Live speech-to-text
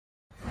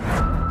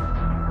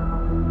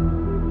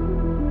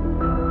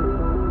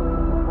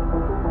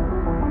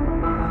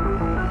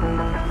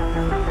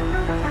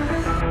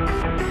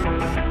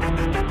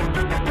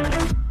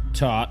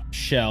Top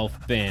Shelf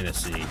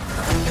Fantasy.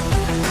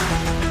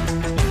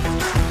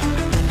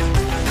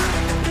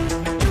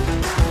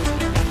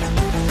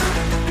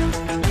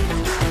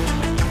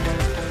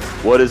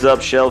 What is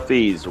up,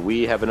 Shelfies?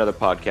 We have another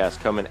podcast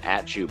coming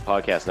at you,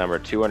 podcast number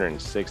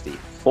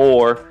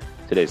 264.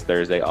 Today's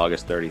Thursday,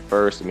 August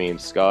 31st. Me and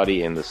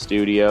Scotty in the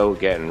studio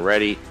getting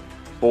ready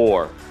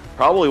for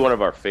probably one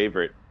of our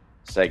favorite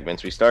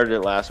segments. We started it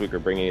last week. We're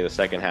bringing you the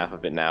second half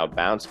of it now.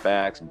 Bounce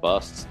backs,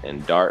 busts,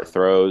 and dart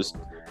throws.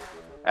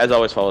 As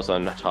always, follow us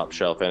on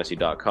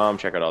topshelffantasy.com.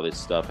 Check out all this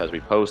stuff as we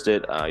post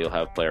it. You'll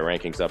have player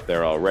rankings up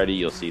there already.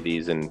 You'll see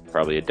these in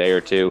probably a day or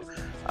two.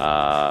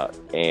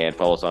 And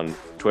follow us on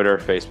Twitter,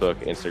 Facebook,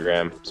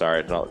 Instagram.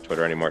 Sorry, it's not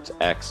Twitter anymore. It's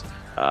X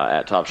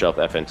at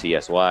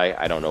TopShelfFNTSY.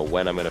 I don't know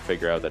when I'm going to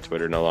figure out that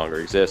Twitter no longer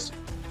exists.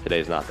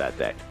 Today's not that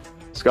day.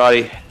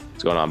 Scotty,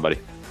 what's going on, buddy?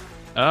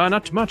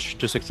 Not too much.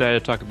 Just excited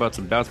to talk about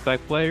some bounce back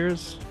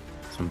players,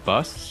 some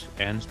busts,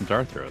 and some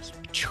dart throws.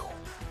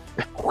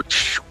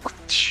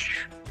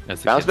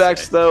 Bounce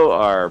backs, though,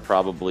 are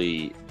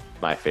probably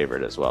my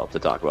favorite as well to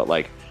talk about.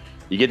 Like,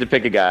 you get to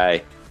pick a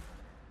guy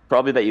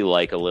probably that you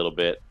like a little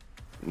bit.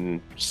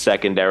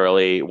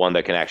 Secondarily, one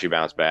that can actually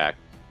bounce back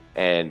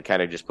and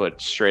kind of just put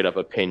straight up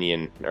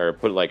opinion or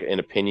put like an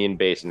opinion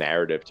based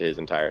narrative to his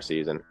entire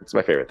season. It's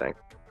my favorite thing.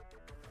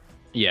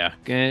 Yeah,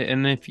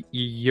 and if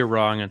you're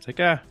wrong, it's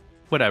like,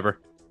 whatever.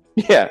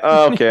 Yeah.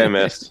 Oh, okay, I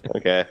missed.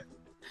 Okay.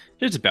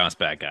 Just a bounce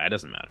back guy. It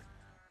doesn't matter.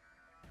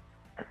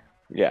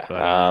 Yeah.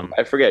 But,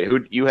 I forget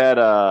who you had.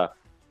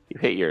 You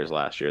hit yours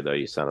last year though.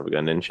 You son of a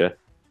gun, didn't you?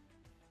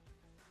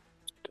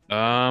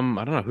 I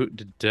don't know who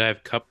did I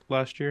have Cup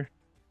last year?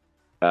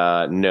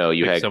 No,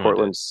 you had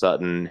Cortland did.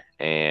 Sutton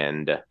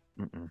and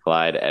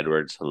Clyde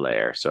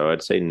Edwards-Helaire. So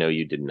I'd say no,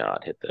 you did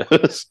not hit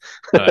those.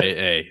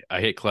 I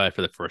hit Clyde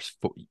for the first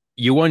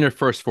you won your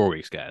first 4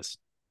 weeks, guys.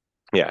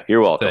 Yeah,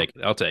 you're welcome.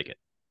 I'll take it.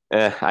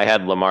 I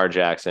had Lamar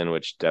Jackson,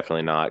 which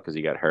definitely not because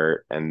he got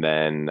hurt. And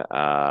then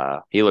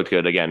he looked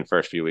good again.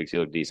 First few weeks, he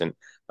looked decent.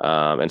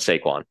 And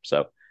Saquon.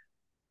 So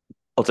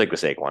I'll take the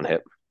Saquon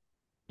hit.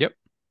 Yep.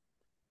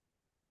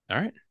 All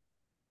right.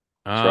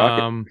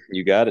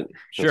 You got it.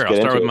 Sure. I'll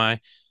start with my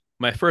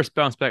first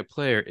bounce back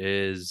player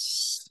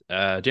is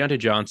Diontae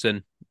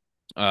Johnson.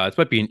 This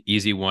might be an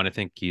easy one. I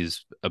think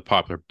he's a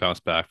popular bounce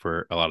back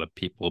for a lot of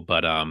people,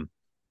 but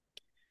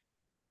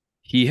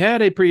he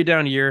had a pretty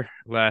down year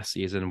last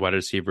season. Wide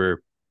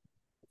receiver,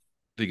 I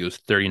think it was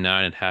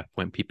 39.5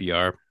 point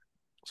PPR.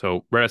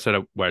 So right outside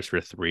of wide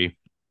receiver 3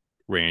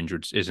 range,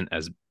 which isn't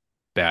as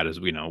bad as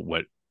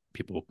what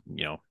people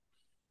view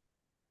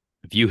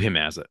him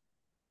as it.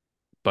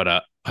 But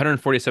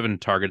 147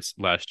 targets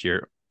last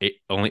year,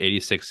 only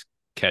 86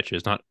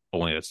 catches. Not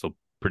only, that's still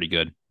pretty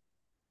good.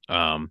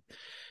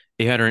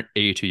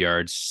 882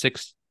 yards,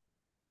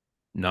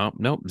 0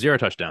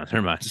 touchdowns.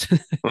 Never mind.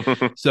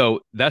 So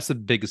that's the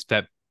biggest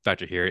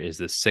factor here is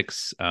the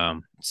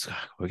 0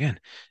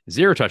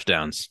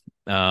 touchdowns.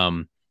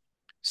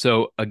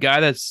 So a guy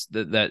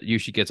that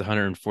usually gets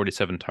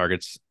 147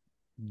 targets,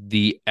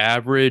 the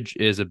average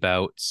is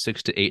about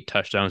 6 to 8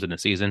 touchdowns in a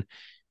season.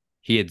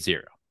 He had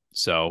 0.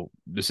 So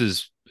this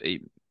is a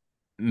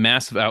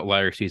massive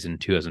outlier season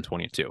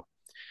 2022.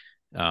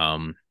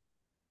 Dow's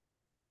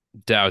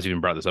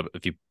even brought this up a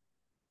few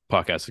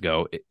podcasts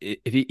ago.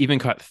 If he even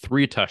caught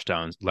 3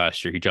 touchdowns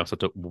last year, he jumps up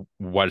to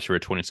wide receiver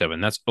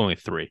 27. That's only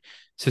 3.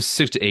 So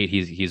 6 to 8,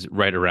 he's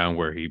right around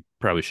where he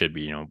probably should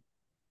be,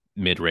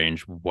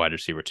 mid-range wide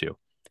receiver 2.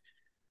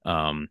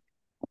 Another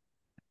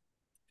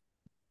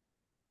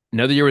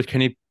year with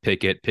Kenny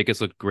Pickett.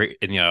 Pickett's looked great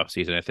in the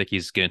offseason. I think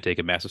he's going to take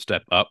a massive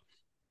step up.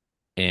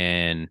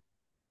 And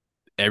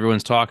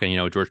everyone's talking,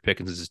 George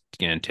Pickens is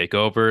going to take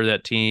over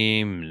that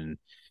team and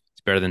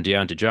it's better than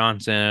Diontae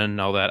Johnson,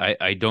 all that.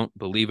 I don't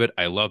believe it.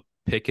 I love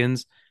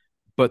Pickens,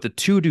 but the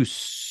two do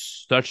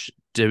such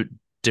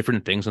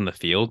different things on the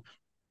field.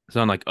 It's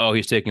not like,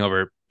 he's taking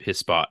over his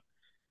spot.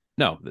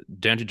 No,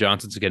 Diontae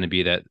Johnson's going to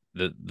be that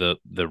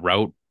the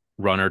route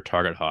runner,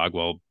 target hog,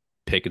 while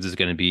Pickens is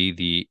going to be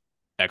the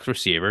X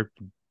receiver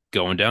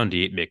going down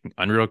deep, making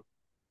unreal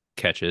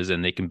catches,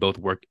 and they can both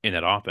work in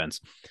that offense.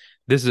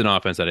 This is an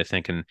offense that I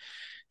think can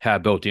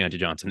have both Diontae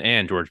Johnson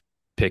and George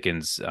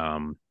Pickens.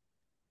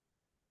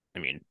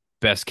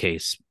 Best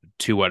case,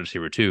 2 wide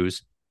receiver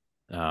 2s.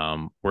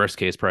 Worst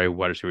case, probably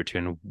wide receiver 2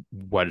 and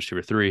wide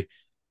receiver 3.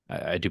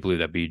 I do believe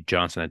that'd be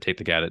Johnson. I'd take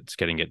the guy that's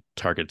getting it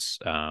targets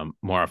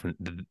more often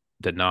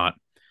than not.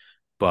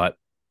 But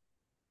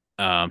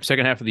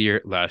second half of the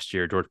year last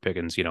year, George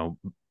Pickens,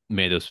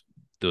 made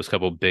those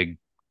couple big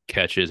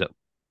catches. Don't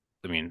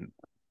get me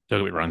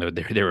wrong,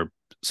 they were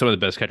some of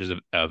the best catches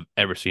I've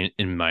ever seen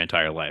in my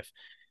entire life.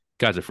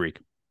 Guy's a freak.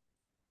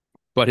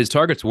 But his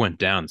targets went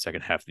down the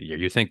second half of the year.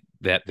 You think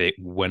that they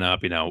went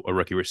up, a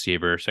rookie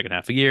receiver second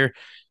half of the year,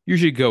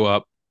 usually go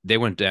up. They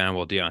went down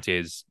while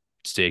Deontay's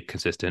stayed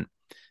consistent.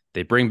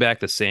 They bring back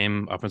the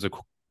same offensive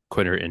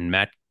coordinator in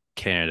Matt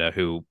Canada,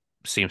 who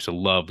seems to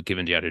love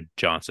giving Diontae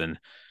Johnson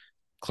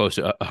close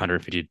to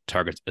 150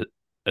 targets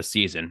a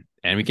season.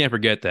 And we can't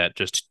forget that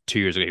just 2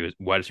 years ago, he was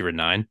wide receiver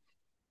 9.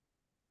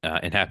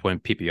 in half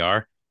point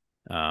PPR.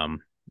 I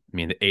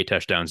mean, the 8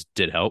 touchdowns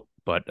did help,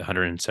 but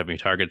 170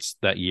 targets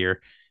that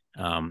year.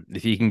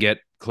 If he can get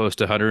close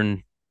to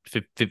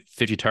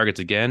 150 targets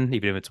again,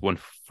 even if it's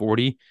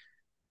 140,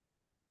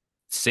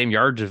 same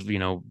yards of,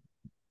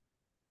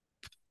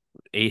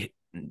 eight,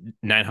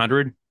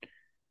 900,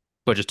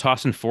 but just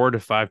tossing 4 to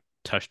 5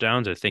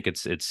 touchdowns. I think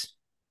it's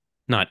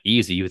not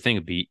easy. You would think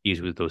it'd be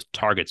easy with those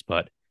targets,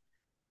 but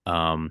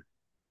um,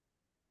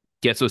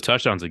 gets those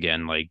touchdowns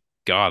again. Like,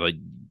 God, like,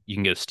 you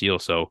can get a steal.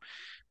 So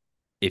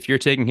if you're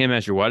taking him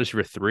as your wide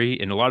receiver 3,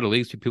 in a lot of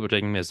leagues, people are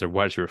taking him as their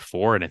wide receiver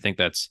 4, and I think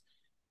that's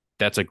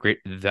a great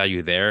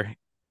value there.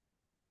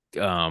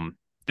 At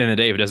the end of the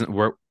day, if it doesn't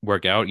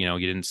work out, you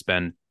didn't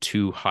spend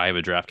too high of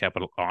a draft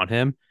capital on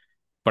him,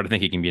 but I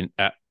think he can be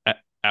an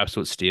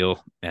absolute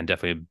steal and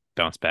definitely a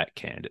bounce back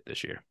candidate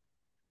this year.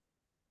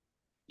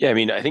 Yeah, I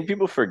mean, I think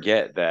people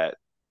forget that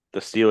the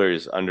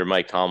Steelers under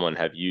Mike Tomlin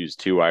have used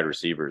 2 wide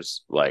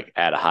receivers like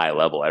at a high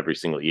level every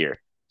single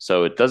year.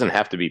 So it doesn't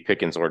have to be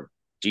Pickens or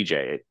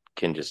DJ. It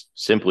can just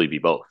simply be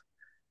both.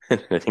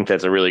 I think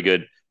that's a really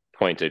good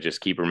point to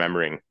just keep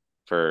remembering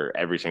for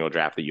every single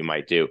draft that you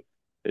might do.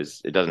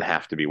 Is it doesn't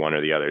have to be one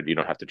or the other. You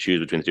don't have to choose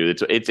between the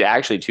two. It's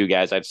actually 2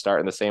 guys I'd start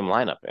in the same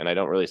lineup, and I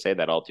don't really say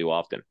that all too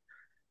often.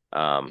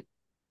 Um,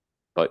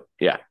 but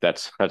yeah,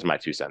 that's my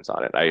 2 cents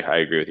on it. I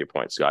agree with your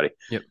point, Scotty.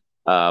 Yep.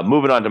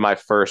 Moving on to my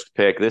first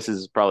pick. This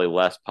is probably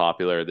less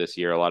popular this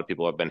year. A lot of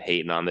people have been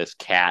hating on this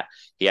cat.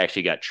 He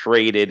actually got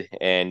traded,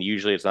 and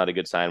usually it's not a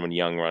good sign when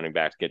young running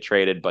backs get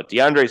traded. But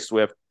DeAndre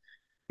Swift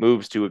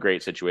moves to a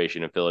great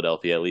situation in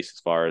Philadelphia, at least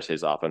as far as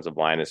his offensive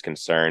line is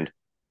concerned.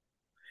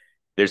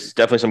 There's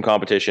definitely some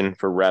competition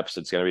for reps.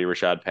 It's going to be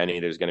Rashad Penny.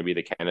 There's going to be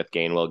the Kenneth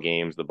Gainwell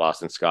games, the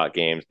Boston Scott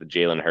games, the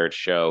Jalen Hurts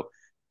show.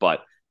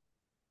 But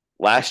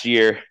last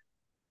year,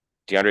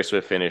 DeAndre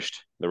Swift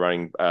finished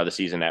the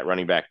season at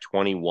running back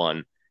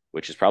 21,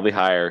 which is probably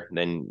higher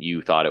than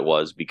you thought it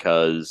was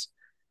because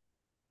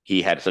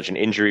he had such an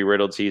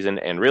injury-riddled season.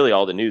 And really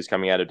all the news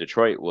coming out of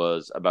Detroit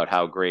was about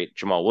how great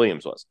Jamal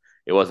Williams was.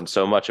 It wasn't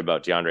so much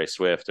about DeAndre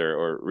Swift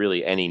or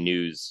really any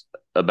news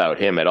about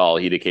him at all.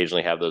 He'd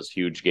occasionally have those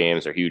huge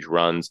games or huge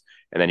runs,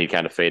 and then he'd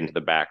kind of fade into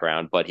the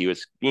background. But he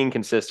was being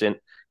consistent,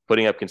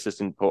 putting up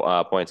consistent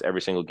points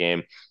every single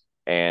game.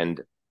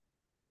 And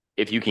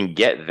if you can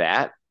get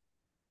that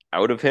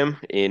out of him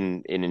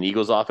in an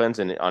Eagles offense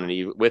and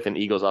with an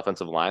Eagles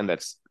offensive line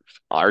that's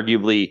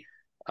arguably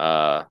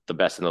the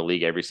best in the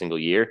league every single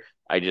year,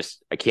 I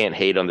can't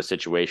hate on the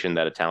situation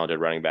that a talented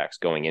running back's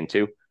going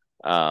into.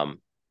 I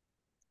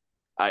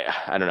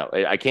don't know.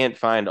 I can't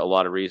find a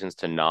lot of reasons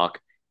to knock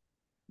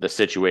the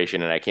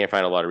situation, and I can't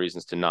find a lot of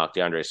reasons to knock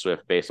DeAndre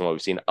Swift based on what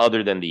we've seen,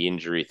 other than the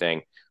injury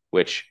thing,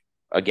 which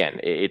again,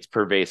 it's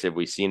pervasive.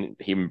 We've seen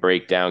him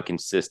break down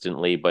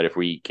consistently, but if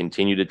we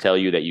continue to tell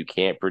you that you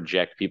can't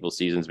project people's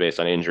seasons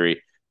based on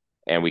injury,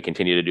 and we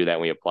continue to do that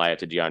and we apply it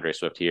to DeAndre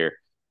Swift here,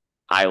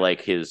 I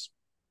like his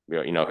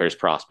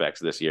prospects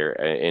this year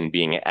in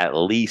being at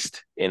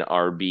least an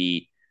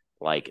RB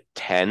like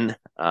 10,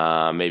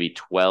 maybe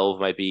 12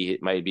 might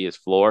be his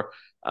floor.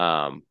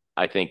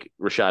 I think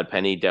Rashad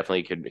Penny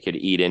definitely could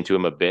eat into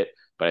him a bit,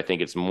 but I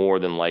think it's more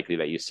than likely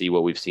that you see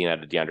what we've seen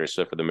out of DeAndre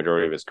Swift for the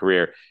majority of his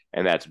career,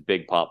 and that's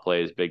big pop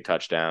plays, big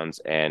touchdowns.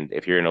 And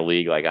if you're in a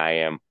league like I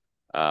am,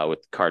 with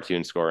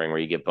cartoon scoring where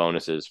you get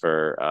bonuses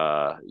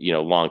for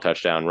long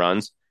touchdown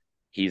runs,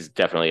 he's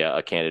definitely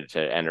a candidate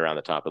to end around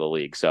the top of the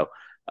league. So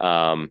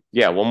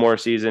one more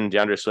season,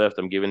 DeAndre Swift.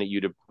 I'm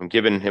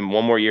giving him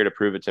one more year to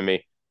prove it to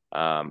me.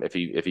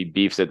 If he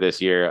beefs it this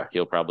year,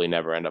 he'll probably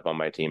never end up on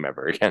my team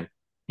ever again.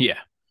 Yeah.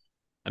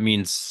 I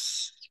mean,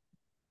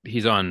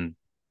 he's on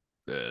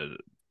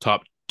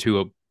top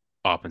 2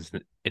 offense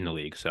in the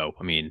league. So,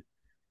 I mean,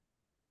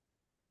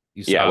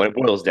 when it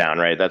boils down,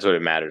 right? That's what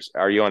it matters.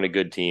 Are you on a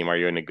good team? Are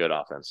you in a good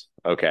offense?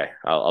 Okay,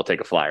 I'll take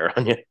a flyer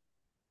on you.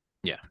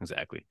 Yeah,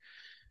 exactly.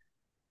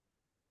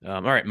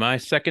 All right, my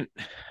second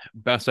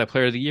best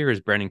player of the year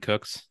is Brandin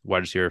Cooks, wide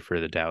receiver for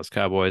the Dallas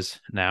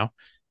Cowboys now.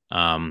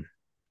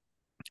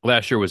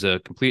 Last year was a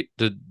complete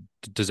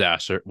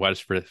disaster. Wide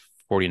receiver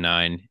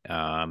 49.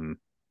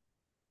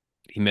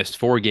 He missed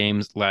 4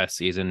 games last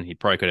season. He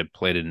probably could have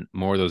played in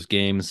more of those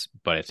games,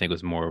 but I think it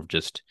was more of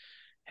just,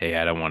 hey,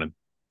 I don't want to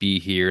be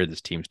here.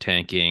 This team's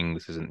tanking.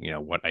 This isn't,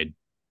 what I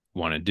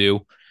want to do.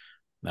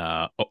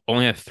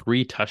 Only had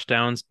 3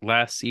 touchdowns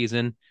last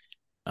season.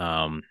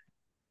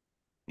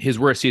 His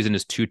worst season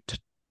is 2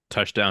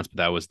 touchdowns, but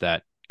that was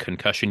that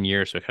concussion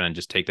year. So I kind of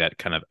just take that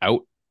kind of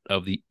out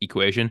of the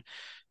equation.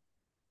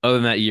 Other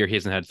than that year, he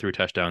hasn't had 3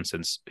 touchdowns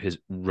since his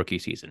rookie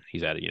season.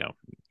 He's had,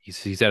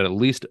 he's had at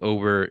least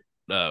over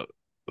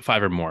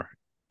 5 or more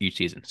each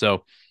season.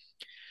 So,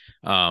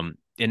 in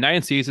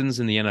 9 seasons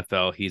in the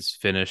NFL, he's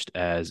finished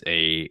as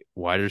a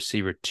wide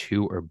receiver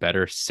 2 or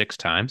better 6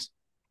 times.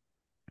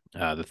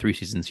 The 3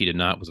 seasons he did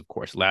not was, of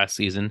course, last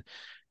season,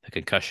 the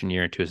concussion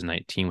year in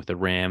 2019 with the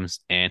Rams,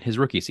 and his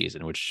rookie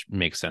season, which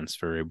makes sense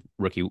for a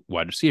rookie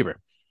wide receiver.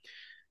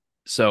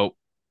 So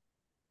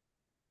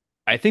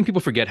I think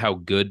people forget how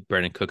good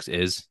Brandin Cooks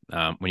is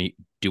when you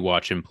do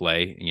watch him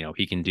play.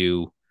 He can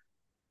do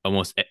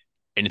almost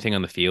anything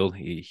on the field.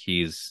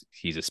 He's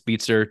a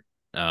speedster.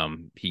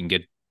 He can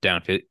get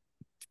downfield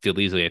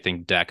easily. I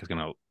think Dak is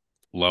gonna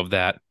love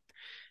that.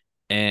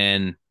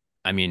 And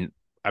I mean,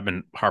 I've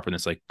been harping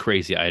this like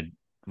crazy. I'd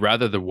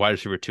rather the wide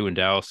receiver two in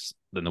Dallas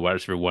than the wide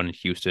receiver one in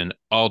Houston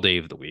all day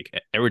of the week,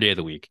 every day of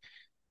the week.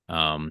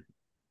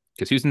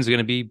 Because Houston's going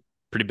to be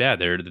pretty bad.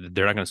 They're not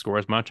going to score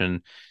as much.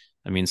 And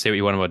I mean, say what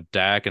you want about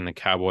Dak and the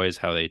Cowboys,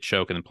 how they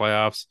choke in the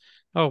playoffs.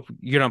 Oh,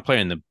 you're not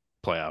playing the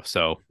playoffs,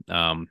 so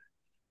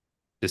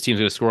this team's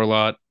going to score a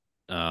lot.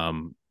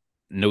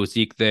 No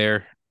Zeke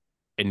there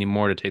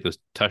anymore to take those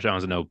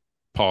touchdowns. I know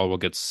Paul will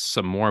get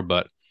some more,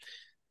 but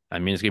I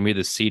mean, it's going to be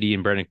the CD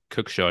and Brandon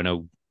Cooks show. I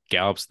know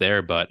Gallup's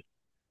there, but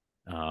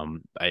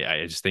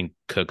I just think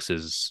Cooks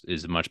is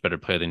a much better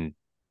player than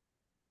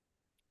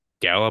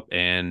Gallup,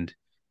 and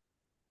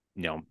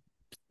you know,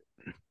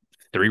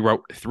 three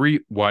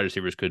wide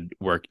receivers could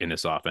work in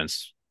this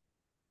offense,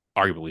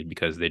 arguably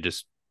because they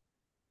just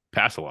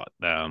pass a lot.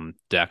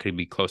 Dak could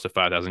be close to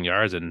 5,000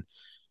 yards, and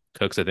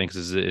Cooks I think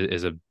is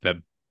a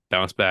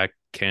bounce back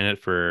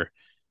candidate for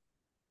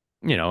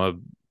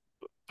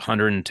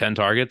 110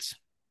 targets.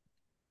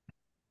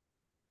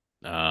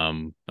 I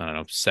don't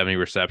know, 70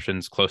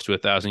 receptions, close to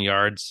 1,000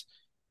 yards,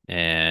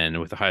 and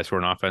with the highest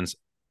scoring offense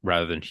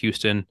rather than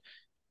Houston,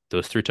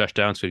 those 3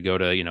 touchdowns could go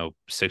to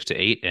 6 to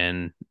 8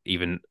 and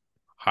even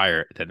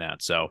higher than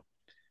that. So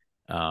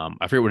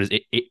I forget what his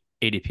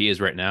ADP is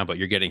right now, but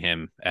you're getting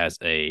him as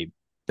a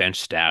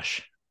bench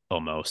stash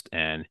almost,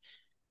 and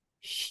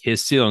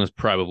his ceiling is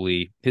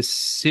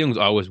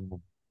always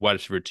wide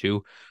receiver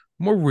 2,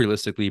 more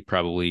realistically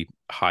probably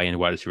high end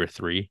wide receiver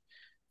 3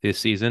 this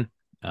season.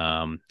 So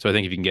I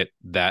think if you can get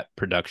that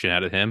production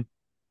out of him,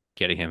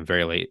 getting him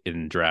very late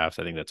in drafts,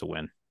 I think that's a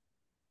win.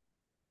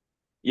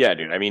 Yeah,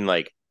 dude. I mean,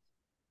 like,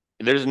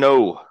 there's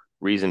no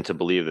reason to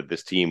believe that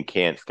this team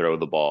can't throw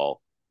the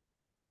ball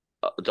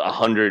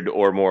 100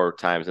 or more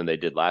times than they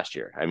did last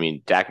year. I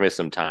mean, Dak missed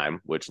some time,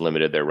 which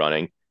limited their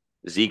running.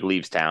 Zeke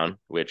leaves town,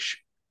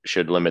 which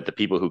should limit the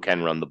people who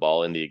can run the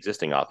ball in the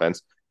existing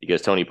offense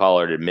because Tony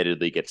Pollard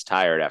admittedly gets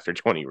tired after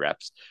 20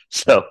 reps.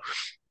 So,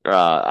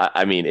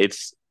 I mean,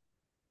 it's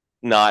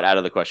not out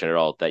of the question at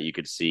all that you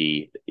could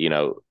see,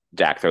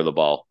 Dak throw the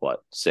ball,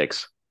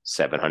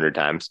 600-700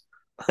 times.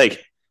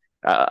 Like,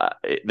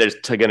 there's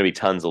going to be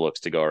tons of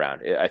looks to go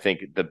around. I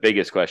think the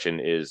biggest question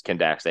is, can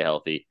Dak stay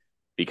healthy?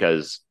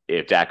 Because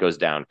if Dak goes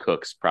down,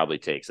 Cooks probably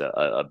takes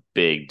a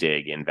big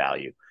dig in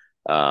value.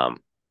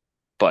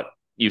 But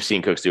you've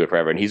seen Cooks do it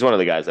forever. And he's one of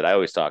the guys that I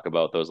always talk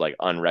about, those like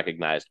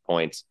unrecognized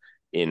points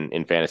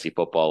in fantasy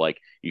football. Like,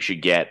 you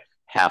should get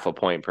half a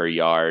point per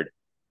yard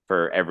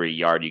for every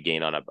yard you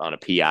gain on a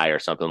PI or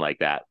something like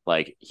that.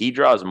 Like, he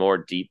draws more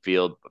deep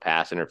field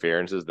pass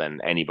interferences than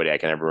anybody I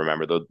can ever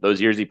remember.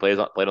 Those years he played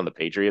on the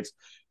Patriots,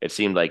 it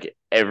seemed like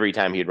every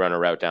time he'd run a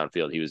route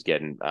downfield, he was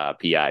getting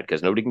PI'd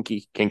because nobody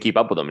can keep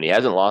up with him, and he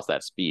hasn't lost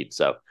that speed.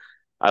 So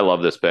I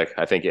love this pick.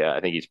 I think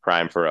he's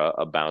primed for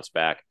a bounce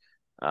back,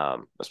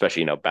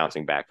 especially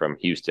bouncing back from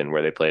Houston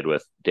where they played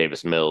with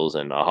Davis Mills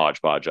and a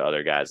hodgepodge of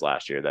other guys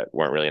last year that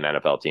weren't really an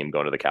NFL team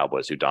going to the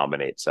Cowboys who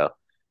dominate. So.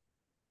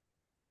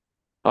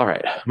 All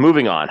right,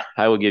 moving on.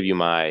 I will give you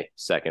my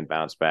second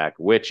bounce back,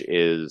 which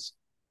is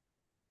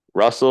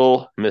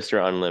Russell,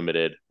 Mr.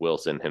 Unlimited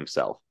Wilson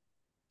himself.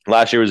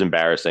 Last year was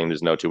embarrassing.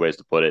 There's no two ways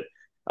to put it.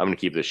 I'm going to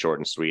keep this short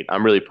and sweet.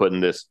 I'm really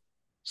putting this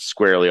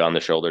squarely on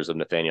the shoulders of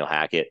Nathaniel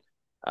Hackett.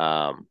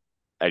 I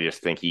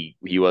just think he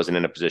wasn't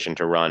in a position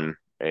to run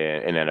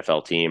an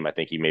NFL team. I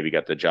think he maybe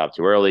got the job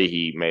too early.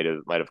 He might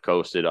have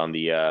coasted on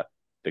the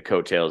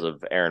coattails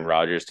of Aaron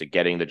Rodgers to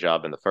getting the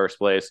job in the first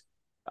place.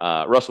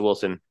 Russell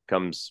Wilson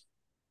comes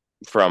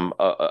from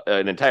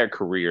an entire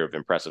career of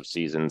impressive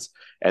seasons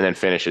and then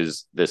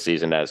finishes this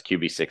season as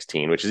QB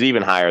 16, which is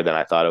even higher than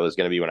I thought it was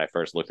going to be when I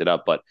first looked it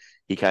up. But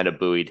he kind of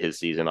buoyed his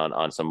season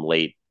on some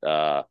late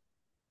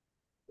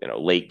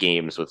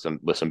games with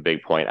some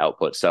big point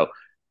output. So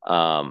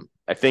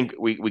I think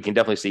we can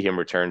definitely see him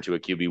return to a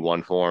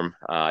QB1 form.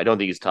 I don't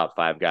think he's top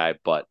 5 guy,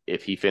 but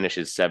if he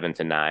finishes 7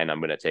 to 9, I'm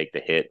going to take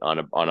the hit on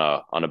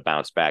a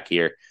bounce back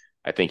here.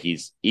 I think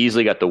he's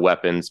easily got the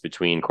weapons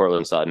between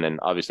Courtland Sutton, and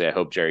obviously I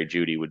hope Jerry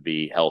Jeudy would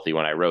be healthy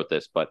when I wrote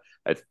this, but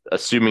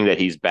assuming that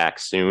he's back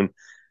soon,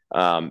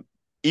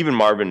 even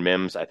Marvin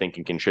Mims I think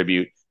can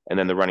contribute, and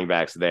then the running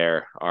backs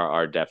there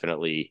are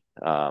definitely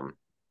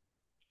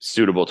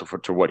suitable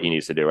to what he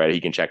needs to do, right? He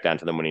can check down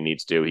to them when he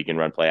needs to. He can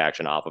run play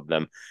action off of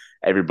them.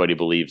 Everybody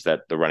believes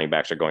that the running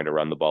backs are going to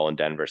run the ball in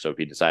Denver, so if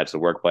he decides to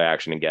work play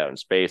action and get out in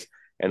space.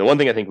 And the one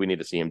thing I think we need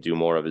to see him do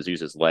more of is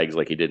use his legs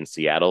like he did in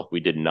Seattle. We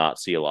did not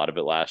see a lot of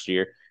it last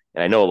year.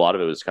 And I know a lot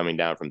of it was coming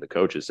down from the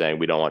coaches saying,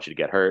 we don't want you to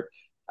get hurt.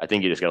 I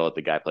think you just got to let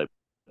the guy play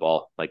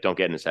ball. Like, don't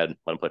get in his head.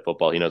 Let him play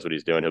football. He knows what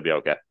he's doing. He'll be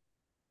okay.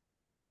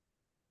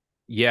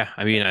 Yeah.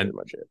 I mean, pretty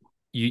much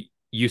it.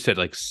 You said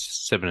like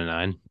 7 to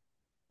 9.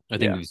 I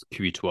think he's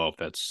QB 12.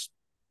 That's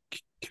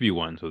QB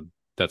 1. So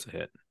that's a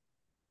hit.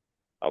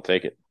 I'll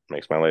take it.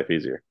 Makes my life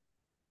easier.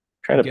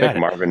 Trying You to pick got it.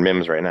 Marvin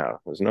Mims right now.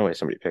 There's no way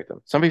somebody picked him.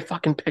 Somebody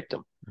fucking picked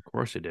him. Of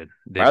course it did.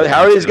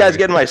 How are these guys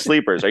getting my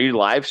sleepers? Are you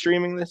live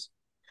streaming this?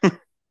 All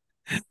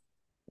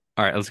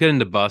right, let's get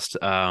into bust.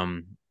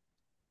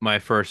 My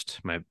first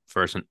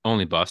and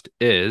only bust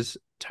is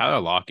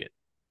Tyler Lockett.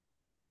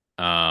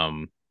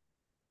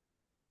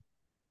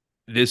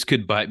 This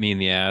could bite me in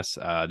the ass.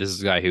 This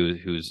is a guy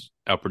who's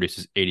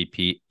outproduces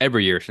ADP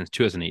every year since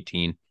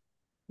 2018.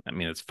 I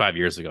mean, it's 5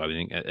 years ago.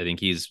 I think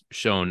he's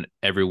shown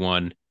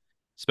everyone,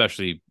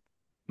 especially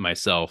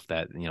myself,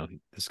 that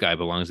this guy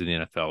belongs in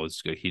the NFL.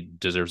 Is good. He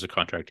deserves a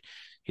contract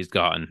he's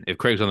gotten. If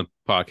Craig's on the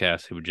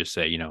podcast, he would just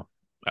say,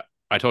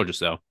 I told you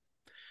so.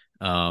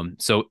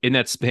 So in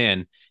that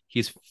span,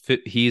 he's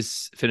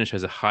finished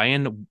as a high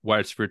end wide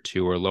receiver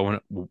 2 or low end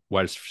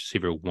wide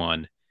receiver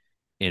 1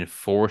 in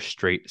 4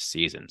 straight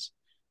seasons.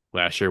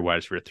 Last year, wide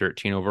receiver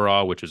 13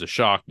 overall, which was a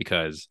shock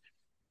because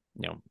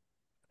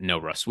no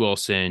Russ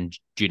Wilson,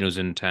 Gino's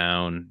in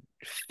town,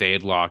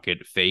 fade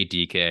Lockett, fade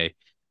DK.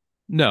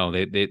 No,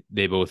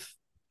 they both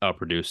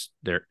outproduced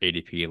their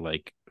ADP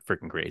like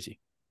freaking crazy.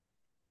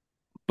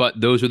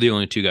 But those were the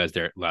only 2 guys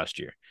there last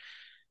year.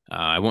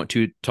 I won't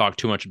talk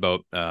too much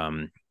about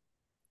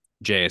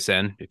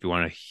JSN. If you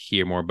want to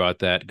hear more about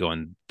that, go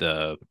on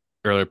the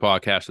earlier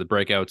podcast, the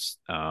breakouts,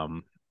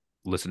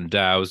 listen to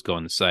Dow's, go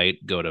on the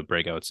site, go to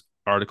breakouts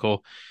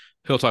article.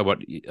 He'll talk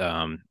about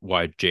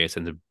why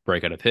JSN's a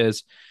breakout of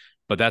his,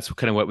 but that's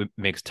kind of what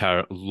makes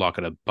Tyler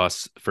Lockett a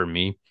bust for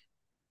me.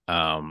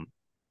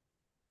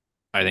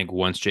 I think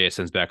once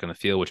JSN's back on the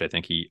field, which I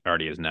think he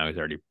already is now, he's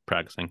already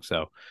practicing,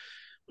 so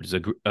which is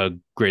a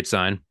great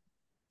sign.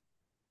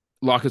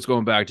 Lockett's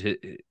going back to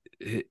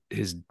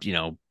his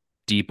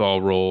deep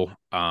ball role.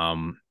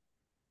 The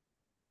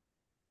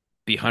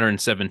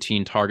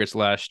 117 targets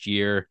last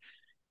year.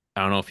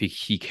 I don't know if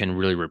he can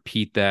really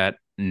repeat that.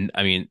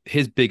 I mean,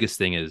 his biggest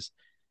thing is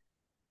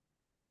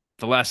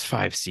the last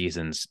 5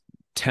 seasons,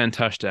 10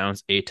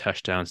 touchdowns, 8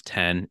 touchdowns,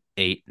 10,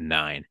 8,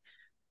 9.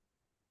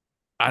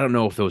 I don't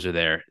know if those are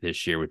there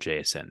this year with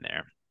JSN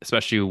there,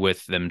 especially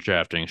with them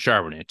drafting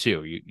Charbonnet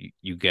too.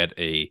 You get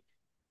a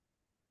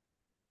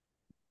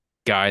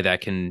guy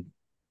that can,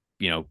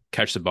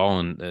 catch the ball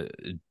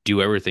and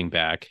do everything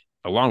back,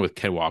 along with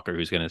Ken Walker,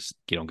 who's going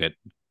to, get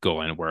goal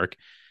line work,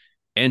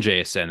 and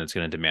JSN that's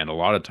going to demand a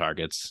lot of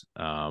targets,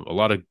 a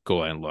lot of goal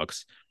line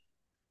looks.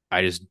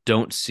 I just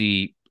don't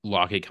see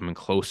Lockett coming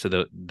close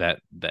to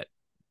that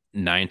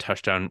 9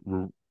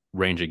 touchdown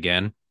range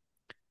again.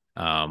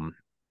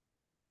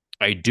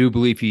 I do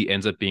believe he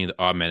ends up being the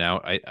odd man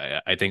out.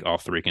 I think all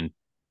 3 can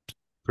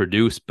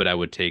produce, but I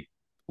would take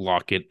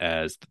Lockett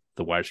as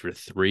the wide receiver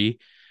 3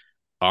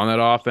 on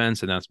that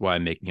offense, and that's why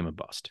I'm making him a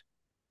bust.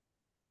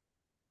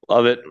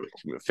 Love it.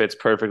 Fits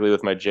perfectly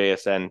with my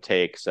JSN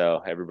take,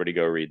 so everybody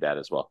go read that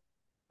as well.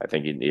 I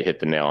think you hit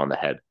the nail on the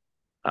head.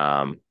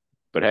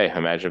 But hey,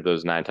 imagine if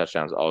those 9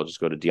 touchdowns all just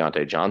go to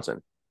Deontay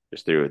Johnson,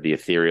 just through the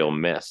ethereal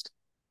mist.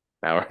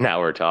 Now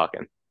we're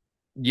talking.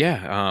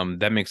 Yeah,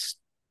 that makes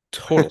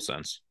total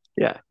sense.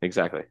 Yeah,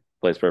 exactly.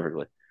 Plays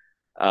perfectly.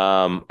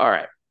 All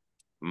right.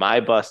 My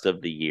bust of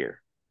the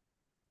year.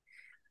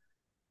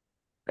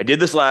 I did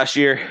this last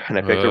year, and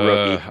I picked a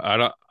rookie.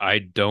 I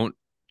don't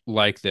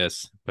like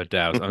this, but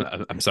Dow's,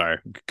 I'm sorry.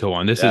 Go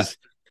on. This is.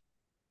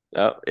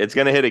 Oh, it's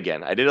going to hit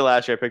again. I did it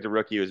last year. I picked a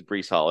rookie. It was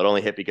Breece Hall. It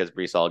only hit because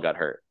Breece Hall got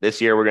hurt.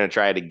 This year, we're going to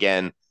try it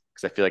again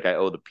because I feel like I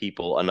owe the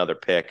people another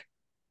pick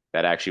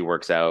that actually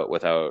works out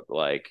without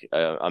like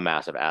a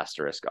massive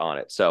asterisk on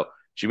it. So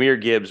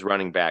Jahmyr Gibbs,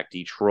 running back,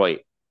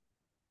 Detroit.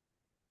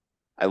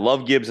 I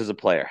love Gibbs as a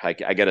player. I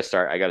got to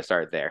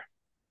start there.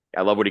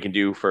 I love what he can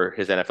do for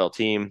his NFL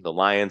team, the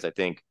Lions. I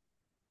think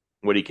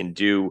what he can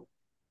do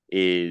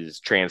is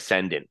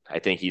transcendent. I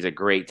think he's a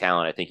great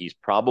talent. I think he's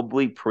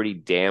probably pretty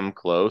damn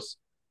close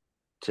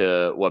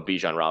to what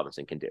Bijan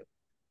Robinson can do.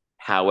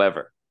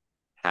 However,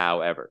 I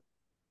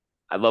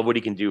love what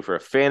he can do for a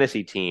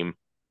fantasy team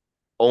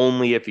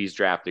only if he's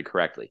drafted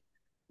correctly.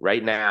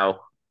 Right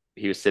now,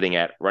 he was sitting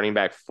at running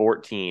back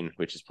 14,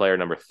 which is player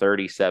number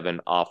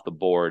 37 off the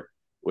board,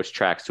 which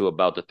tracks to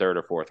about the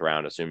 3rd or 4th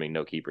round, assuming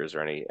no keepers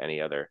or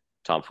any other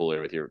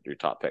tomfoolery with your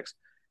top picks.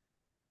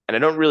 And I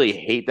don't really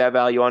hate that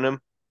value on him,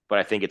 but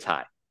I think it's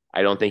high.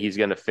 I don't think he's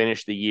going to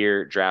finish the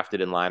year drafted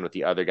in line with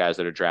the other guys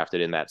that are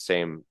drafted in that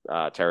same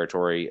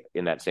territory,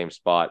 in that same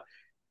spot.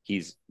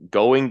 He's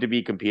going to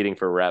be competing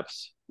for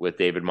reps with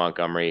David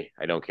Montgomery.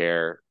 I don't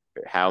care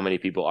how many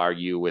people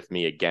argue with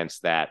me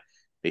against that.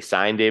 They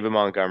signed David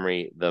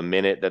Montgomery the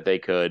minute that they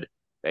could.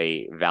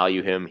 They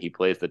value him. He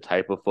plays the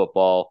type of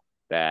football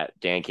that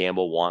Dan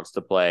Campbell wants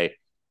to play.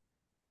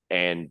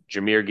 And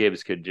Jahmyr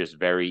Gibbs could just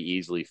very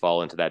easily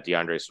fall into that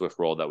DeAndre Swift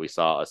role that we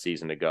saw a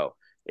season ago.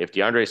 If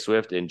DeAndre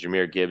Swift and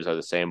Jahmyr Gibbs are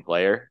the same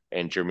player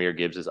and Jahmyr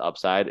Gibbs'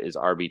 upside is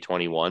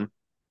RB21,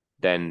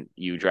 then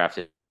you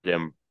drafted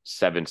him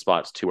 7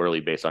 spots too early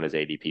based on his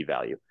ADP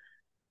value.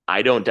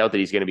 I don't doubt that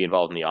he's going to be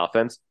involved in the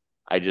offense.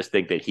 I just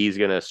think that he's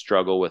going to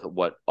struggle with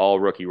what all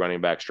rookie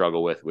running backs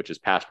struggle with, which is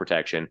pass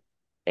protection.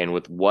 And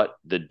with what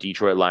the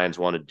Detroit Lions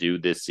want to do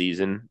this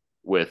season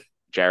with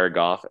Jared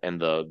Goff and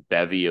the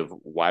bevy of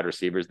wide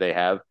receivers they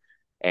have,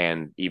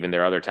 and even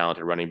their other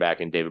talented running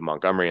back in David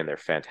Montgomery and their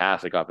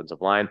fantastic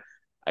offensive line,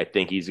 I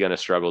think he's going to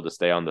struggle to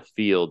stay on the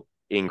field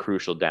in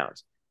crucial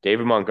downs.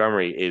 David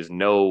Montgomery is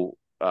no,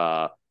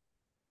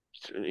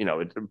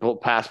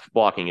 pass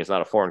blocking is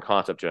not a foreign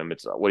concept to him.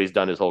 It's what he's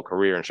done his whole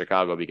career in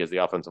Chicago because the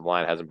offensive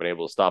line hasn't been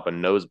able to stop a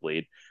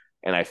nosebleed.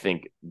 And I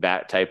think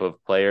that type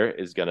of player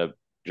is going to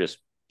just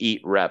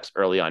eat reps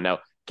early on. Now,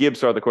 Gibbs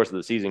throughout the course of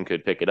the season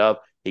could pick it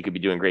up. He could be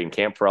doing great in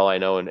camp for all I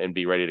know and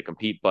be ready to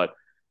compete. But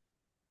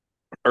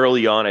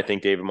early on, I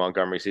think David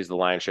Montgomery sees the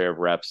lion's share of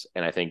reps.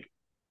 And I think,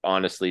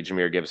 honestly,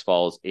 Jahmyr Gibbs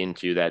falls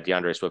into that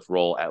DeAndre Swift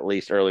role at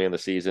least early in the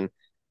season.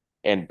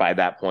 And by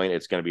that point,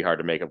 it's going to be hard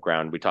to make up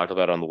ground. We talked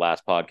about it on the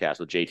last podcast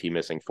with JT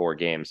missing 4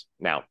 games.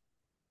 Now,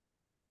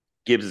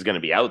 Gibbs is going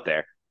to be out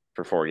there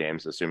for 4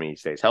 games, assuming he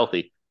stays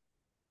healthy.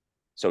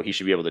 So he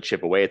should be able to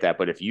chip away at that.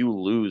 But if you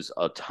lose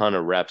a ton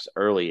of reps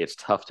early, it's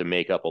tough to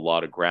make up a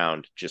lot of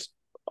ground just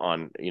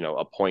on,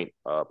 a point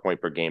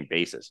per game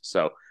basis.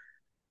 So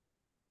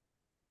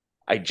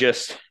I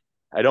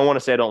don't want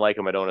to say I don't like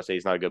him. I don't want to say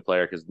he's not a good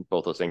player because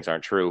both those things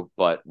aren't true.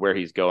 But where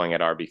he's going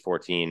at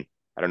RB14,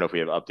 I don't know if we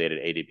have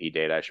updated ADP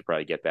data. I should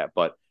probably get that.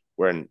 But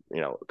we're in,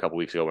 a couple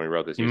weeks ago when we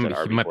wrote this, he was at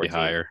RB14. He might be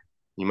higher.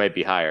 He might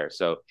be higher.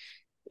 So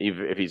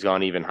if he's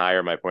gone even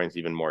higher, my point is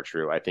even more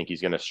true. I think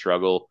he's going to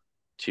struggle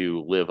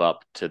to live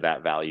up to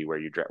that value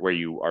where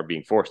you are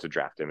being forced to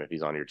draft him if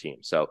he's on your team.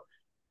 So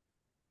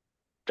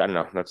I don't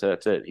know.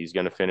 That's it. He's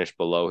going to finish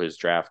below his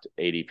draft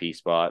ADP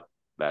spot.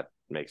 That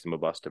makes him a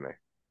bust to me.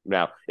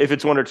 Now, if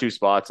it's 1 or 2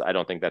 spots, I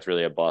don't think that's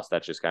really a bust.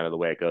 That's just kind of the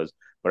way it goes.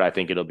 But I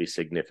think it'll be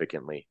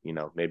significantly,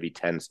 maybe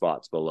 10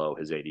 spots below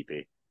his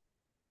ADP.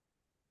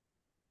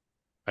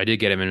 I did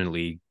get him in the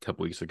league a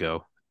couple weeks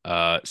ago.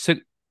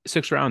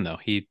 Sixth round though.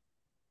 He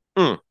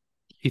fell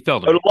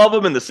to I me. would love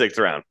him in the 6th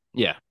round.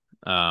 Yeah.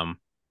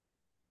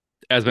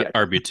 As an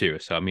RB2.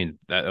 So I mean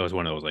that was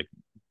one of those like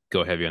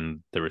go heavy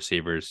on the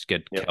receivers,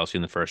 get Kelce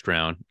in the 1st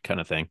round kind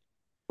of thing.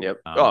 Yep.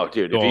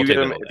 Dude,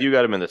 if you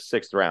got him in the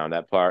 6th round,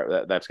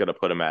 that's going to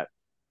put him at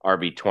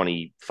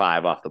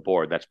RB25 off the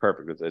board. That's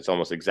perfect. It's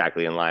almost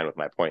exactly in line with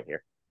my point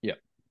here. Yeah.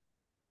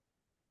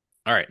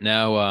 All right,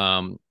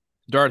 now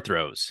dart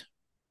throws.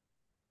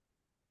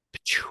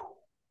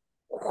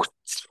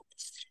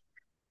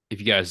 If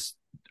you guys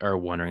are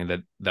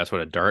wondering that's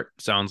what a dart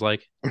sounds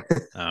like,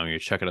 you're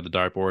checking out the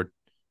dartboard.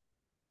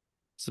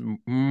 It's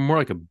more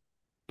like a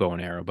bow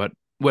and arrow, but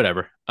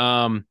whatever.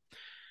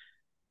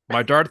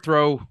 My dart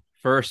throw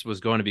first was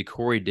going to be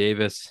Corey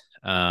Davis.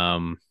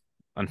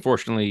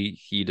 Unfortunately,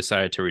 he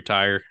decided to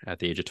retire at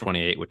the age of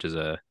 28, which is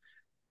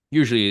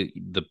usually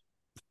the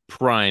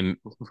prime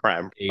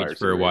age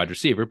for a wide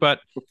receiver. But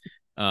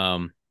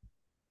the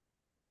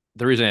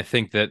reason I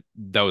think that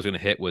was going to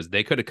hit was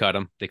they could have cut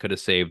him. They could have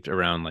saved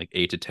around like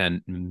 $8 to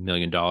 $10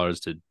 million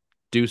to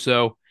do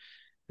so.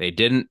 They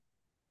didn't.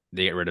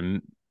 They get rid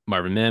of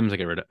Marvin Mims. They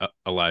get rid of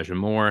Elijah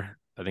Moore.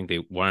 I think they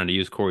wanted to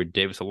use Corey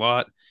Davis a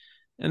lot.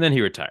 And then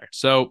he retired.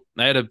 So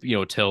I had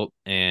a tilt,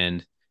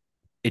 and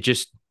it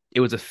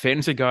was a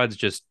fantasy gods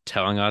just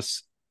telling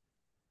us,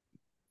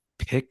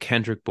 pick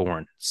Kendrick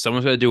Bourne.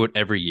 Someone's going to do it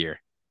every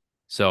year.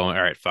 So, all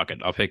right, fuck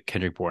it. I'll pick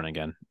Kendrick Bourne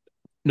again.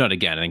 Not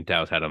again. I think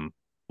Dallas had him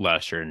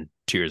last year and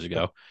 2 years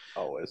ago.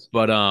 Always.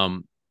 But,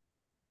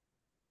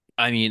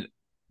 I mean,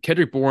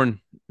 Kendrick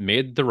Bourne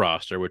made the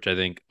roster, which I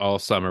think all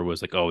summer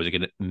was like, oh, is he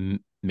going to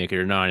make it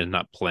or not? He's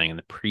not playing in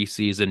the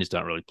preseason. He's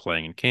not really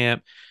playing in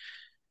camp.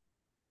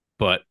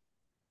 But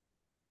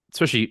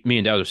especially me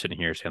and Dowd are sitting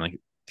here saying, like,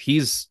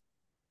 he's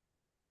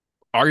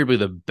arguably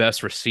the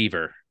best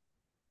receiver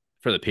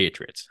for the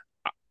Patriots.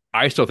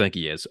 I still think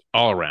he is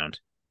all around.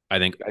 I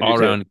think all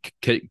around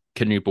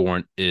Kendrick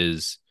Bourne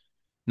is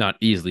not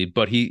easily,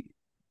 but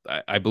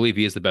I believe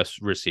he is the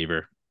best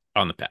receiver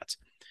on the Pats.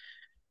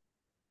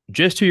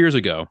 Just 2 years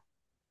ago,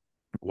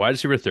 wide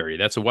receiver 30.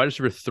 That's a wide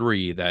receiver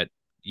 3 that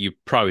you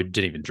probably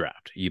didn't even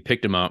draft. You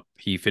picked him up.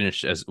 He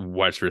finished as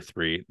wide receiver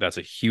 3. That's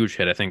a huge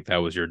hit. I think that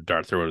was your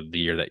dart throw of the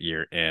year that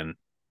year. And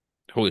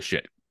holy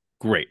shit,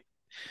 great.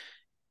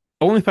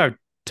 Only 5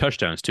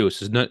 touchdowns too.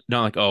 It's not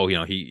like, oh,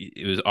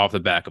 it was off the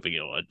back of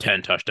a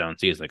 10 touchdown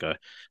season, like a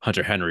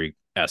Hunter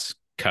Henry-esque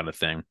kind of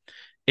thing.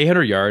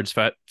 800 yards,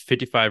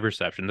 55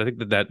 receptions. I think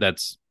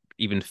that's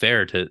even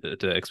fair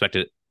to expect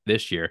it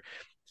this year.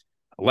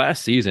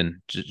 Last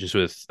season, just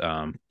with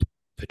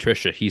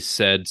Patricia, he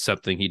said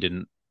something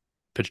to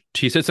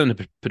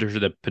Patricia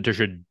that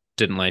Patricia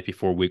didn't like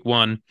before week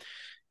 1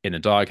 in the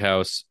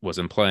doghouse,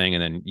 wasn't playing,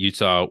 and then you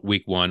saw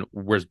week 1,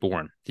 where's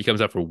Bourne? He comes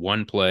out for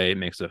one play,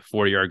 makes a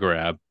 40-yard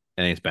grab,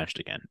 and he's benched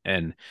again.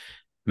 And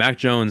Mac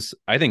Jones,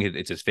 I think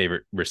it's his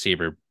favorite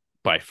receiver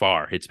by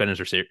far. It's been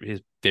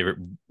his favorite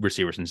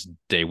receiver since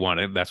day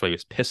one. That's why he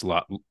was pissed a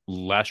lot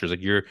last year. It's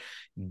like, you're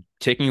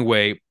taking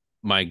away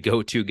my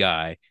go-to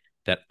guy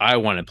that I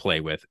want to play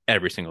with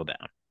every single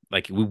down.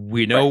 Like,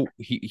 we know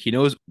he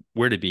knows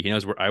where to be. He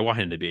knows where I want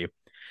him to be.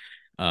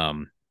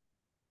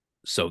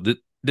 So this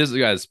is the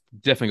guy's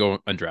definitely going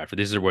undrafted.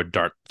 These are what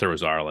dart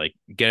throws are. Like,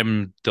 get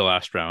him the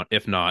last round.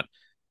 If not,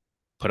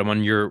 put him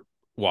on your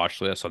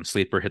watch list on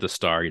Sleeper, hit the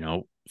star,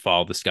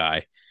 follow this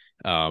guy.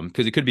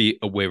 Because it could be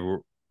a waiver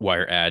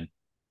wire ad.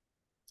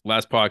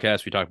 Last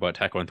podcast, we talked about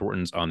Tyquan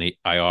Thornton's on the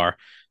IR.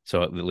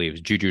 So it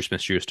leaves Juju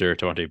Smith-Schuster,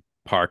 Devontae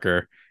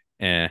Parker,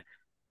 and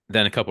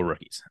then a couple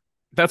rookies.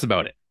 That's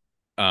about it.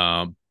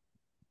 I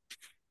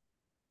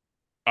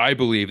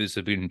believe this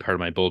has been part of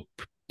my bold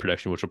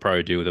prediction, which we'll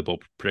probably do the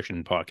bold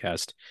prediction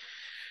podcast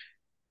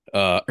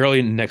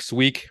early next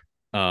week.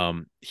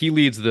 He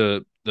leads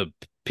the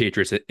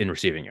Patriots in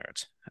receiving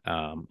yards.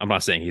 I'm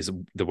not saying he's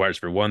the wide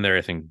receiver one there.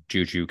 I think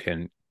Juju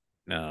can,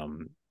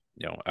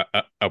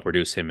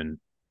 outproduce him in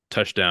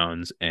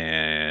touchdowns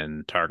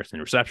and targets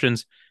and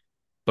receptions.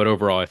 But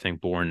overall, I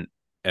think Bourne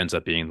ends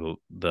up being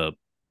the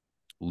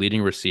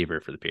leading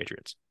receiver for the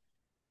Patriots.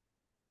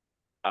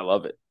 I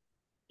love it.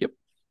 Yep.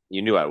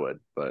 You knew I would,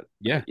 but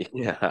yeah.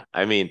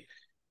 I mean,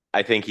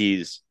 I think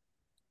he's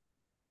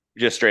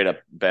just straight up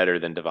better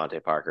than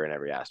Devontae Parker in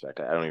every aspect.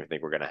 I don't even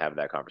think we're going to have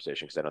that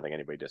conversation because I don't think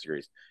anybody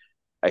disagrees.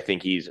 I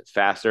think he's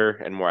faster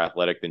and more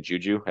athletic than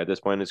Juju at this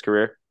point in his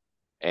career.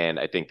 And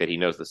I think that he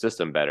knows the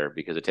system better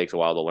because it takes a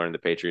while to learn the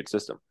Patriots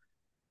system.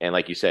 And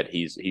like you said,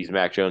 he's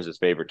Mac Jones'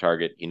 favorite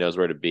target. He knows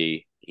where to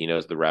be. He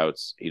knows the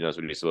routes. He knows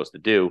what he's supposed to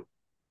do.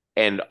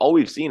 And all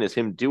we've seen is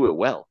him do it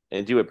well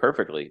and do it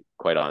perfectly,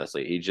 quite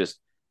honestly. He just,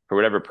 for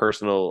whatever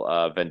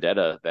personal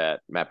vendetta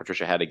that Matt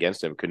Patricia had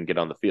against him, couldn't get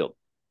on the field.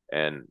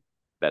 And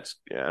that's,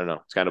 I don't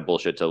know, it's kind of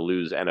bullshit to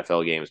lose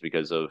NFL games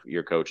because of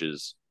your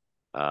coach's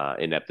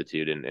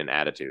ineptitude and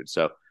attitude.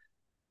 So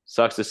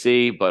sucks to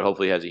see, but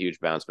hopefully he has a huge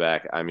bounce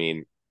back. I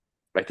mean,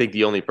 I think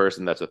the only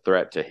person that's a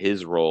threat to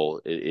his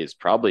role is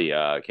probably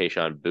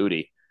Kayshon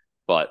Boutte,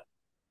 but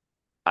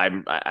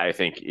I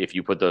think if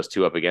you put those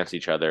two up against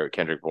each other,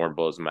 Kendrick Bourne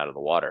blows them out of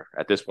the water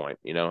at this point.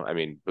 I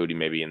mean, Boutte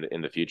maybe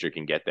in the future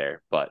can get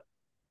there, but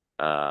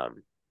I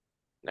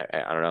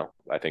don't know.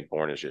 I think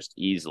Bourne is just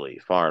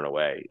easily, far and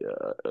away,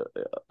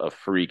 a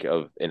freak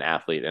of an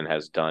athlete and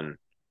has done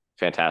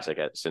fantastic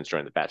since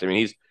joining the Pats. I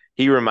mean,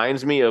 he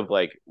reminds me of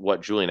like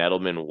what Julian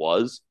Edelman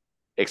was,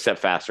 except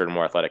faster and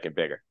more athletic and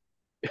bigger,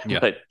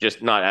 but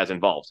just not as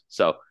involved.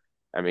 So,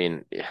 I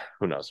mean,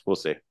 who knows? We'll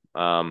see.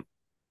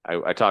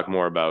 I talk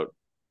more about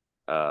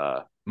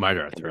my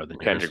draft throw than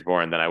Kendrick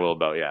Bourne than I will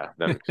about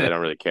them, I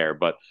don't really care.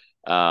 But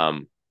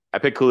I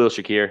picked Khalil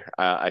Shakir.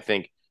 I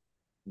think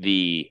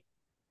the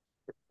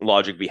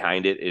logic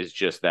behind it is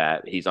just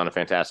that he's on a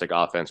fantastic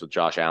offense with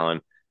Josh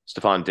Allen.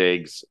 Stephon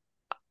Diggs,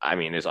 I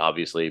mean, is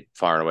obviously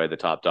far and away the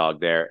top dog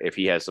there. If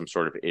he has some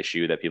sort of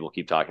issue that people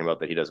keep talking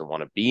about that he doesn't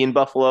want to be in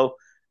Buffalo,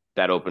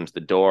 that opens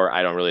the door.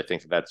 I don't really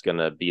think that that's going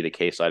to be the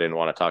case. So I didn't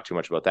want to talk too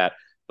much about that.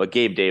 But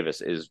Gabe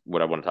Davis is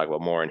what I want to talk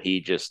about more. And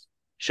he just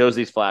shows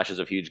these flashes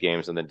of huge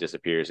games and then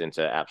disappears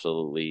into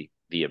absolutely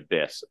the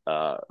abyss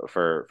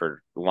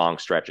for long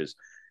stretches.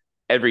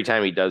 Every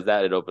time he does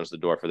that, it opens the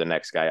door for the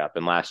next guy up.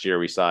 And last year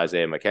we saw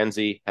Isaiah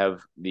McKenzie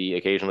have the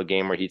occasional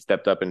game where he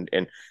stepped up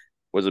and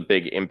was a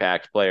big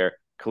impact player.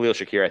 Khalil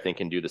Shakir, I think,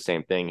 can do the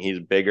same thing. He's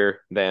bigger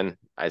than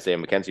Isaiah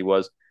McKenzie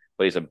was,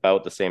 but he's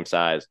about the same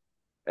size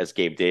as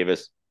Gabe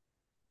Davis.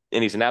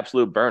 And he's an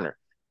absolute burner.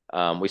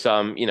 We saw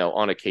him,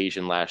 on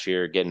occasion last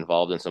year get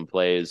involved in some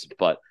plays,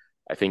 but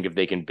I think if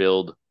they can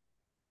build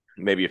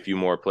maybe a few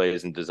more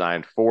plays and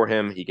designed for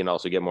him, he can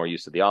also get more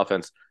used to the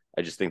offense.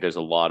 I just think there's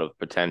a lot of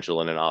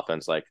potential in an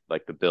offense like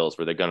the Bills,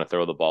 where they're going to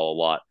throw the ball a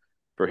lot,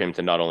 for him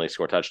to not only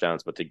score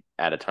touchdowns, but to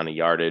add a ton of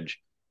yardage,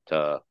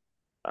 to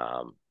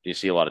you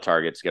see a lot of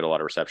targets, get a lot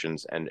of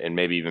receptions, and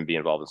maybe even be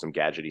involved in some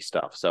gadgety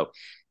stuff. So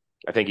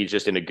I think he's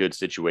just in a good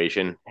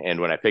situation. And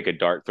when I pick a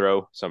dart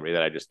throw, somebody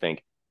that I just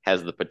think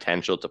has the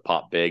potential to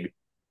pop big,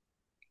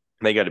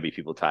 they got to be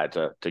people tied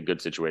to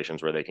good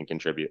situations where they can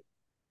contribute.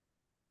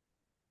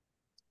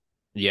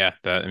 Yeah,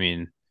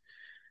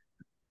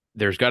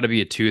 there's got to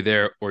be a 2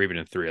 there, or even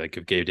a 3. Like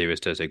if Gabe Davis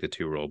does take the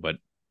 2 role, but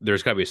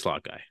there's got to be a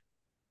slot guy.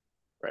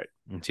 Right.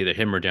 It's either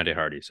him or Deontay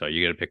Hardy, so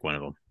you got to pick one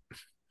of them.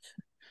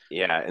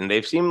 Yeah, and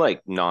they've seemed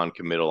like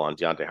non-committal on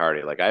Deontay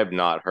Hardy. Like I have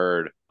not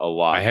heard a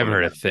lot. I haven't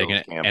heard a thing,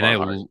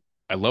 and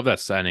I love that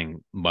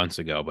signing months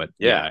ago, but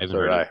I haven't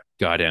heard a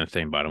goddamn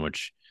thing about him.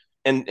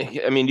 And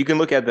I mean, you can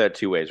look at that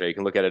 2 ways, right? You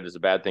can look at it as a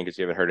bad thing because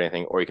you haven't heard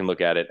anything, or you can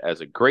look at it as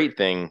a great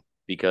thing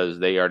because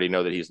they already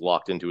know that he's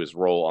locked into his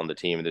role on the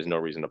team and there's no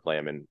reason to play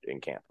him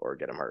in camp or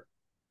get him hurt.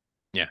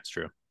 Yeah, it's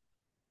true.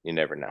 You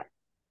never know.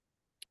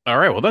 All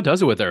right. Well, that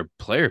does it with our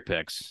player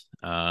picks.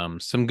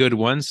 Some good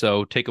ones.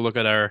 So take a look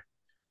at our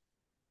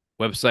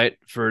website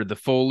for the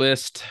full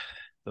list,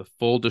 the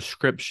full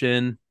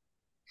description.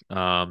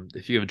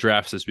 If you have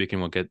drafts this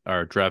weekend, we'll get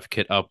our draft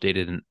kit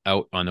updated and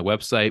out on the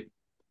website.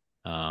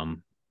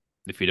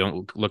 If you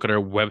don't look at our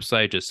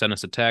website, just send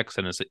us a text,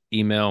 send us an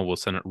email. We'll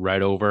send it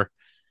right over.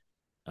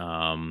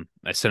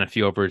 I sent a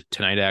few over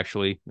tonight,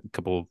 actually. A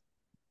couple of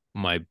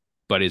my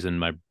buddies and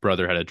my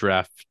brother had a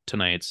draft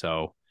tonight,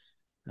 so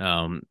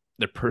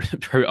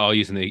they're all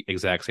using the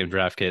exact same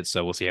draft kit.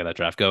 So we'll see how that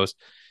draft goes.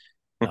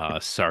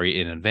 Sorry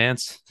in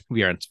advance.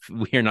 We are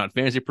not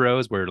fantasy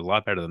pros. We're a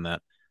lot better than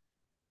that.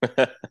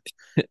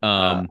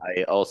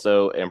 I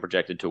also am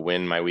projected to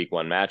win my week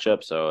 1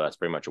 matchup, so that's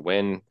pretty much a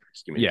win.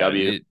 Just give me the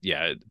W.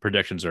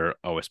 Predictions are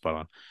always spot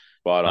on.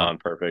 Spot on,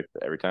 perfect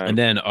every time. And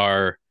then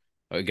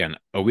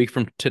a week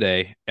from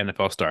today,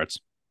 NFL starts.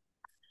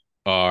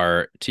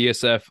 Our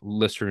TSF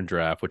Listener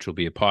Draft, which will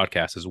be a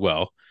podcast as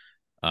well,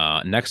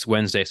 next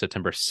Wednesday,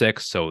 September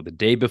 6th. So the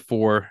day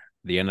before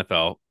the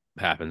NFL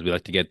happens, we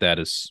like to get that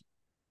as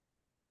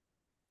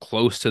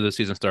close to the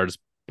season start as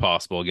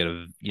possible. Get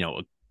a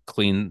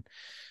clean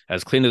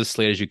as a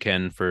slate as you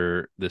can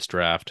for this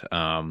draft.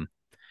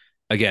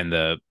 Again,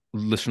 the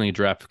listening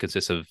draft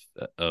consists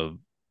of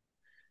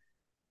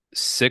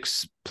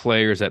 6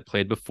 players that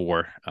played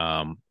before,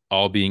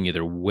 all being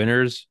either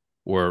winners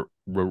or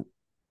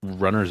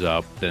runners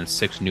up, then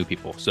 6 new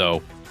people.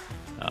 So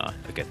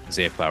again,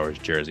 Zay Flowers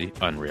jersey,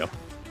 unreal.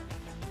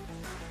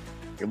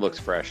 It looks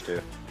fresh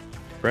too.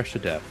 Fresh to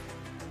death.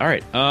 All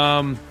right.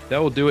 That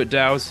will do it,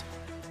 Dows.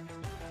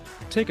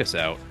 Take us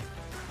out.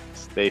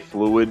 Stay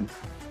fluid.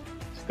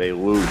 Stay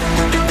loose.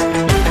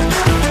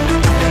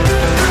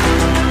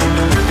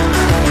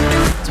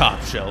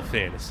 Top Shelf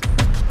Fantasy.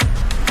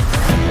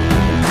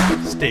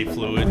 Stay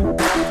fluid.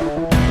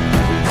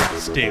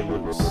 Stay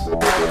loose.